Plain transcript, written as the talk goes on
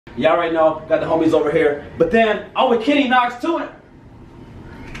Y'all already know, got the homies over here. But then, I'm with Kenny Knox too.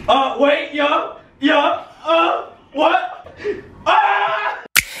 Wait, what?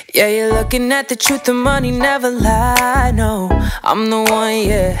 Yeah, you're looking at the truth, the money never lie. No, I'm the one,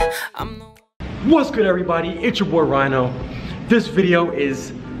 yeah. I'm the one. What's good, everybody? It's your boy Rhino. This video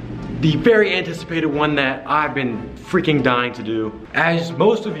is the very anticipated one that I've been freaking dying to do. As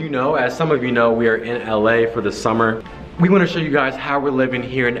most of you know, as some of you know, we are in LA for the summer. We want to show you guys how we're living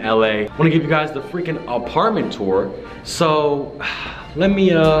here in LA. I want to give you guys the freaking apartment tour. So,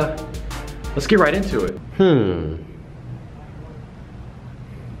 let's get right into it.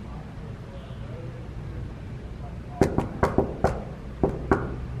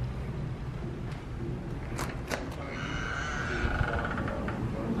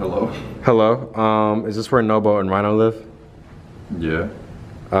 Hello, is this where Nobo and Rhino live? Yeah.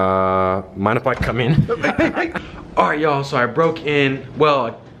 Mind if I come in? Alright, y'all, so I broke in.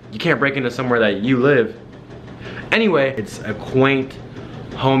 Well, you can't break into somewhere that you live. Anyway, it's a quaint,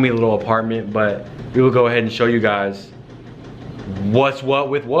 homey little apartment, but we will go ahead and show you guys what's what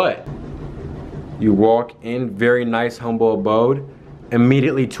with what. You walk in, very nice, humble abode.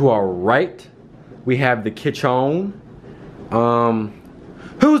 Immediately to our right, we have the kitchen.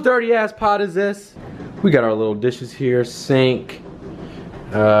 Whose dirty ass pot is this? We got our little dishes here, sink,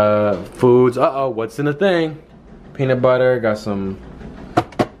 foods. What's in the thing? Peanut butter, got some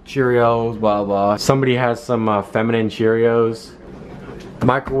Cheerios, blah blah. Somebody has some feminine Cheerios.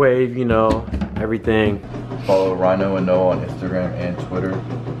 Microwave, you know, everything. Follow Rhino and Noah on Instagram and Twitter,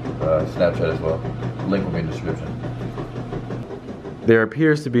 Snapchat as well. Link will be in the description. There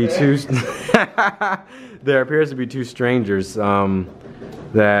appears to be two. There appears to be two strangers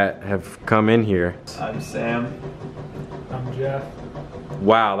that have come in here. I'm Sam. I'm Jeff.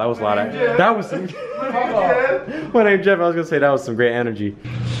 Wow, that was a lot of. That was some. My name's Jeff. I was gonna say that was some great energy.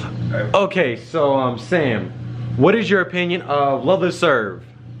 Okay, so Sam, what is your opinion of Love to Serve?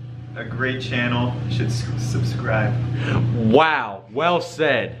 A great channel. You should subscribe. Wow, well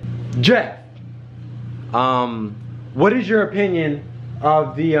said. Jeff, what is your opinion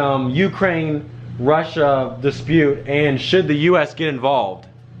of the Ukraine-Russia dispute, and should the U.S. get involved?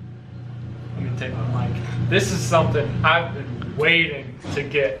 Let me take my mic. This is something I've been waiting to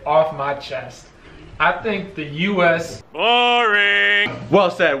get off my chest. I think the U.S. Boring.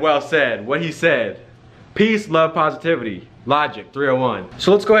 Well said, well said. What he said. Peace, love, positivity. Logic 301.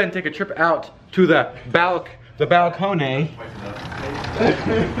 So let's go ahead and take a trip out to the balcony.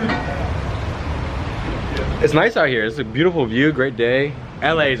 It's nice out here. It's a beautiful view, great day.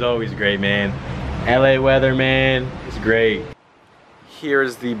 LA is always great, man. LA weather, man, it's great.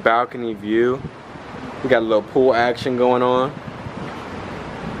 Here's the balcony view. We got a little pool action going on.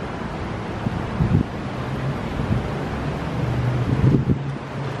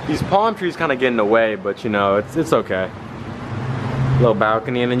 These palm trees kind of get in the way, but you know, it's okay. Little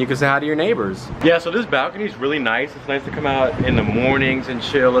balcony, and then you can say hi to your neighbors. Yeah, so this balcony is really nice. It's nice to come out in the mornings and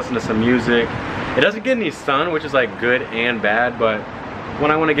chill, listen to some music. It doesn't get any sun, which is like good and bad, but when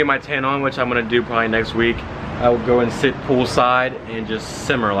I want to get my tan on, which I'm gonna do probably next week, I will go and sit poolside and just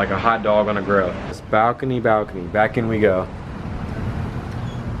simmer like a hot dog on a grill. This balcony, back in we go.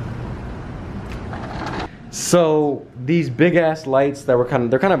 So these big ass lights that were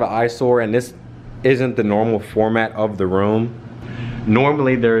they're kind of an eyesore, and this isn't the normal format of the room.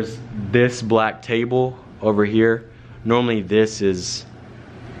 Normally there's this black table over here. Normally this is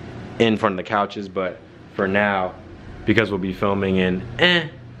in front of the couches, but for now, because we'll be filming in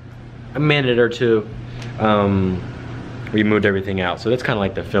a minute or two, we moved everything out. So that's kind of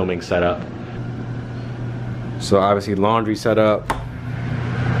like the filming setup. So obviously laundry setup.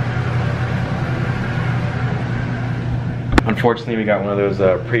 Unfortunately, we got one of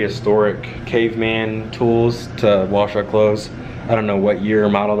those prehistoric caveman tools to wash our clothes. I don't know what year or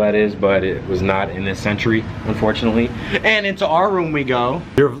model that is, but it was not in this century, unfortunately. And into our room we go.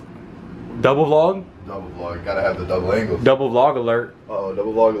 Your double vlog? Double vlog, gotta have the double angles. Double vlog alert. Uh-oh,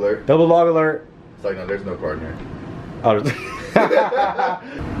 double vlog alert. Double vlog alert. It's like, no, there's no card in here. Oh,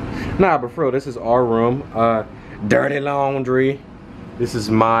 nah, but for real, this is our room. Dirty laundry. This is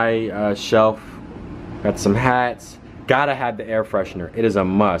my shelf. Got some hats. Gotta have the air freshener. It is a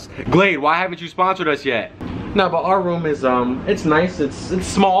must. Glade, why haven't you sponsored us yet? No, but our room is it's nice. It's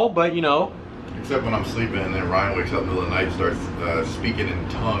small, but you know. Except when I'm sleeping and then Ryan wakes up in the middle of the night and starts speaking in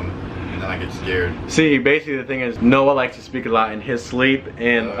tongue, and then I get scared. See, basically the thing is Noah likes to speak a lot in his sleep,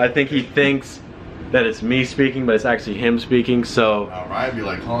 and I think he thinks that it's me speaking, but it's actually him speaking. So Ryan be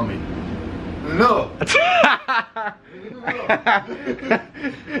like calling me. No.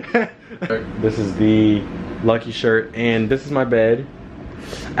 This is the lucky shirt, and this is my bed.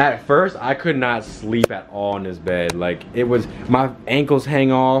 At first, I could not sleep at all in this bed. Like, it was, my ankles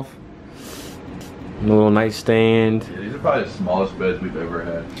hang off. A little nightstand. Yeah, these are probably the smallest beds we've ever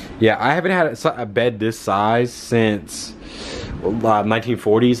had. Yeah, I haven't had a bed this size since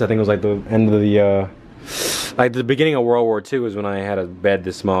 1940s. I think it was like the end of the, like the beginning of World War II is when I had a bed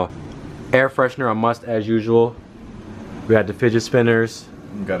this small. Air freshener, a must as usual. We had the fidget spinners.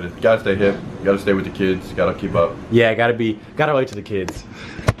 Gotta stay hip. Gotta stay with the kids. Gotta keep up. Yeah, gotta relate to the kids.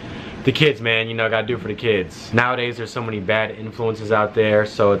 The kids, man, you know, gotta do it for the kids. Nowadays, there's so many bad influences out there,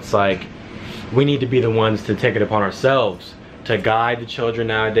 so it's like, we need to be the ones to take it upon ourselves to guide the children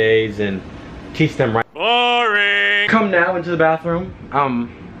nowadays and teach them right. Boring! Come now into the bathroom.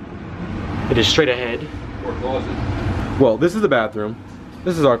 It is straight ahead. Or closet. Well, this is the bathroom.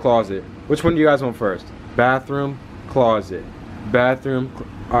 This is our closet. Which one do you guys want first? Bathroom, closet. Bathroom.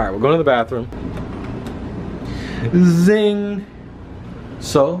 All right, we're going to the bathroom. Zing.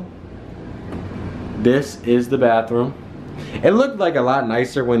 So, this is the bathroom. It looked like a lot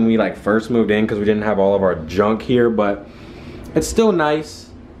nicer when we like first moved in because we didn't have all of our junk here, but it's still nice.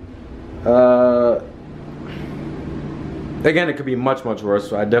 Again, it could be much worse,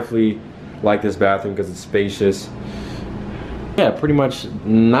 so I definitely like this bathroom because it's spacious. Yeah, pretty much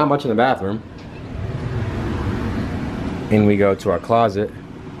not much in the bathroom. And we go to our closet.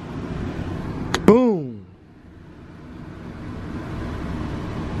 Boom!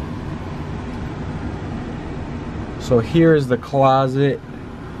 So here is the closet.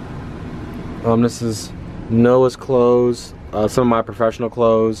 This is Noah's clothes, some of my professional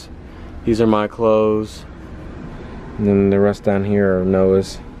clothes. These are my clothes. And then the rest down here are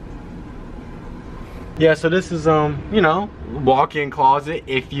Noah's. Yeah, so this is, you know, walk-in closet,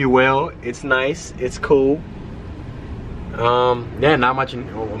 if you will. It's nice, it's cool. Yeah, not much in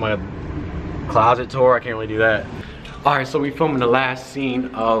my closet tour. I can't really do that. All right, so we filming the last scene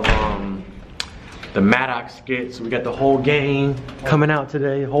of the Maddox skit. So we got the whole gang coming out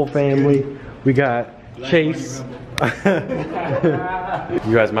today, whole family. We got Chase. You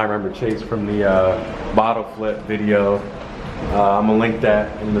guys might remember Chase from the bottle flip video. I'm gonna link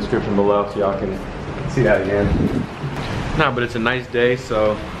that in the description below so y'all can see that again. Nah, but it's a nice day,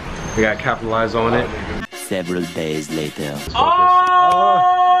 so we gotta capitalize on it. Several days later.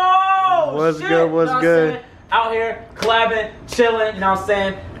 Oh! What's shit, good? What's good? Out here, collabing, chilling, you know what I'm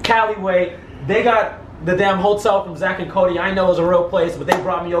saying? Cali way. They got the damn hotel from Zach and Cody. I know it was a real place, but they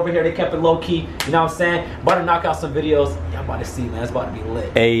brought me over here. They kept it low key, you know what I'm saying? About to knock out some videos. Y'all about to see, man. It's about to be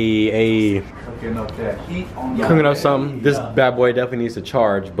lit. Hey. Cooking up that heat on Cooking up something. This bad boy definitely needs to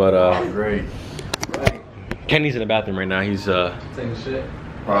charge, but Great. Kenny's in the bathroom right now. He's Taking shit.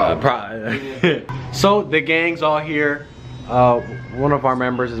 So the gang's all here. One of our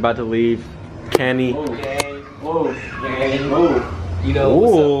members is about to leave. Kenny. Oh, gang. Oh, gang. Oh. You know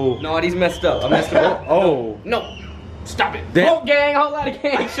what's up? No, these messed up. I messed up. Oh. No. Stop it. Damn. Boot gang. Whole lot of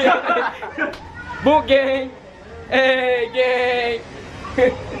gang shit. Boot gang. Hey,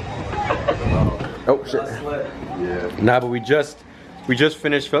 gang. Oh shit. Yeah. Nah, but we just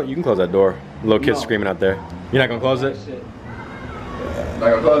finished film. You can close that door. Little kid's screaming out there. You're not gonna close it? Not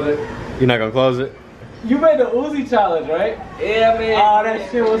gonna close it. You're not gonna close it? You made the Uzi challenge, right? Yeah, man. Oh, that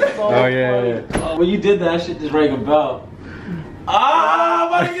shit was so yeah. When you did that shit just rang a bell. Ah, I'm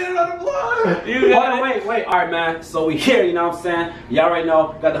about to get it on the blood. Hold on, wait. All right, man. So we here, you know what I'm saying? Y'all already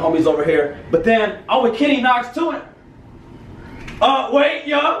know. Got the homies over here. But then, oh, with Kenny Knox too. Wait,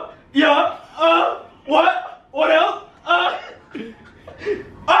 what else?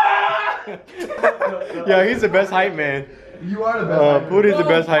 Yeah, he's the best hype man. You are the best. Poudii is the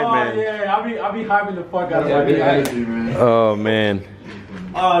best hype man. Yeah, I'll be hyping the fuck out of my man. Oh man.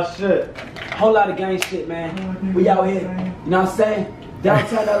 Oh shit. Whole lot of gang shit, man. We out here. You know what I'm saying?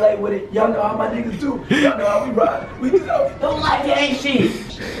 Downtown LA with it. Y'all know how my niggas do. Y'all know how we ride. We just don't like gang shit.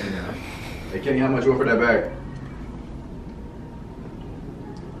 Hey Kenny, how much you want for that bag?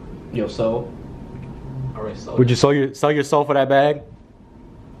 Yo, so. Alright, so. Would you sell your soul for that bag?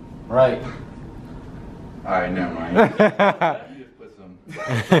 Right. Alright, never mind. You just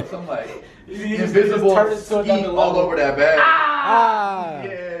put some like invisible ski all over that bag. Ah!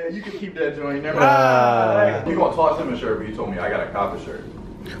 Yeah, you can keep that joint. Never mind. You gonna toss him a shirt, but you told me I gotta cop a shirt.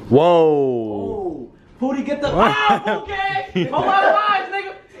 Whoa! Oh, Poudii, get the okay. Whole lot of lines,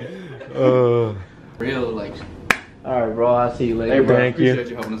 nigga. Real, like. Alright, bro. I'll see you later. Hey, bro. Thank you.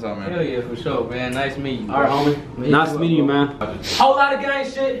 Appreciate you helping us out, man. Hell yeah, for sure, man. Nice meeting you. Alright, homie. Nice meeting you, man. Whole lot of gang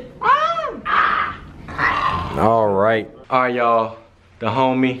shit. Alright, y'all. The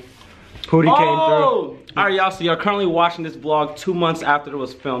homie Poudii came through. Alright, y'all, so you're currently watching this vlog 2 months after it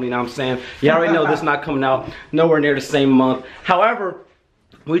was filmed, you know what I'm saying? You already know this is not coming out nowhere near the same month. However,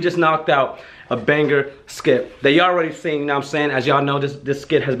 we just knocked out a banger skit that y'all already seen, you know what I'm saying? As y'all know, this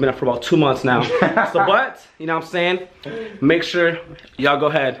skit has been up for about 2 months now. So but, you know what I'm saying? Make sure y'all go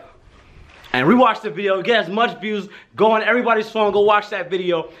ahead and rewatch the video, get as much views, go on everybody's phone, go watch that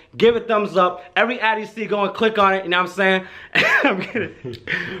video, give it thumbs up. Every ad you see, go and click on it, you know what I'm saying? I'm kidding.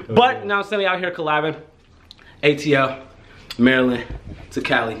 But, you know what I'm saying, we out here collabing. ATL, Maryland to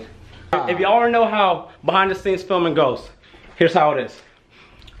Cali. If y'all wanna know how behind the scenes filming goes, here's how it is.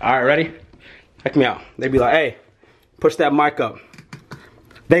 All right, ready? Check me out. They be like, hey, push that mic up.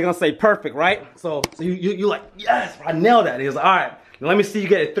 They gonna say perfect, right? So you like, yes, I nailed that. He was like, all right, let me see you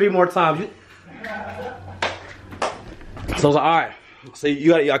get it 3 more times. So I was like, all right. So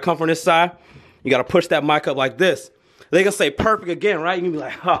you gotta come from this side. You gotta push that mic up like this. They gonna say perfect again, right? You can be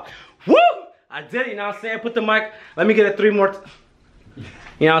like, oh, woo! I did it, you know what I'm saying? Put the mic, let me get it 3 more times.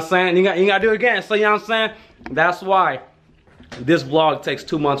 You know what I'm saying? You gotta do it again. So you know what I'm saying? That's why this vlog takes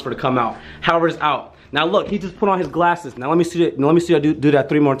 2 months for it to come out. However, it's out. Now look, he just put on his glasses. Now let me see it. Let me see you do that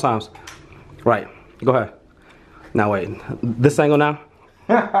 3 more times. Right. Go ahead. Now wait. This angle now.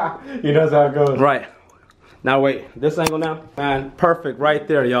 He knows how it goes. Right. Now wait. This angle now. Man, perfect right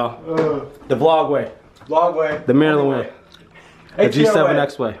there, y'all. The vlog way. Vlog way. The Maryland way. The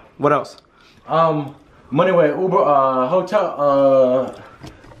G7X way. What else? Money way. Uber. Hotel.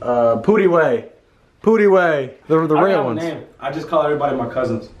 Poudii way. Poudii way. The real ones. I just call everybody my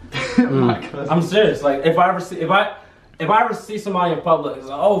cousins. My cousins. I'm serious. Like if I ever see somebody in public, it's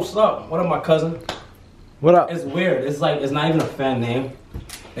like, oh, what's up? What up, my cousin? What up? It's weird. It's like it's not even a fan name.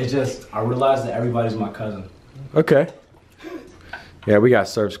 It's just I realize that everybody's my cousin. Okay. Yeah, we got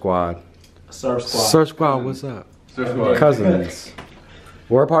Surf Squad. Surf Squad. Surf Squad, what's up? Surf Squad. Cousins.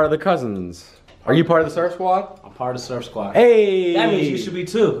 We're part of the cousins. Are you part of the Surf Squad? I'm part of Surf Squad. Hey! That means you should be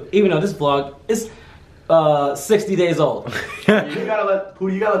too. Even though this vlog is 60 days old. You gotta let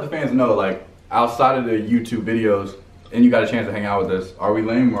the fans know, like, outside of the YouTube videos, and you got a chance to hang out with us. Are we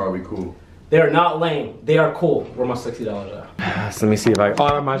lame or are we cool? They are not lame. They are cool. Where my $60 at? So let me see if I. Oh,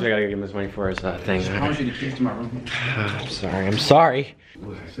 that reminds me, I gotta give him this money for his thing. I want you to keys to my room. I'm sorry. I'm sorry.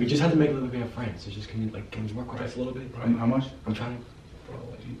 We just had to make it look like we have friends. So just can you work with us a little bit? How much? I'm trying to. Bro,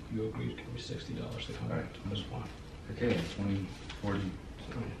 you agreed to give me $60 to come back to this one. Okay, 20, 40.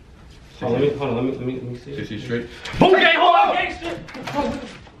 Hold on, let me see. 60 straight. Boom, gang, hold on, gangster!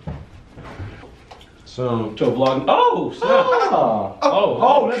 So, to a vlog. Oh, snap.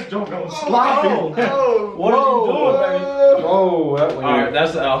 Oh, let's jump on What are you doing, baby? Whoa, that went. Alright,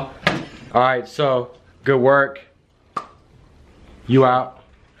 that's the L. Alright, so, good work. You out.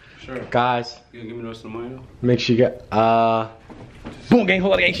 Sure. Guys, You gonna give me the rest of the money though? make sure you get, boom gang,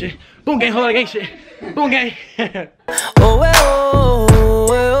 hold on gang shit. Boom gang, hold on gang shit. Boom gang.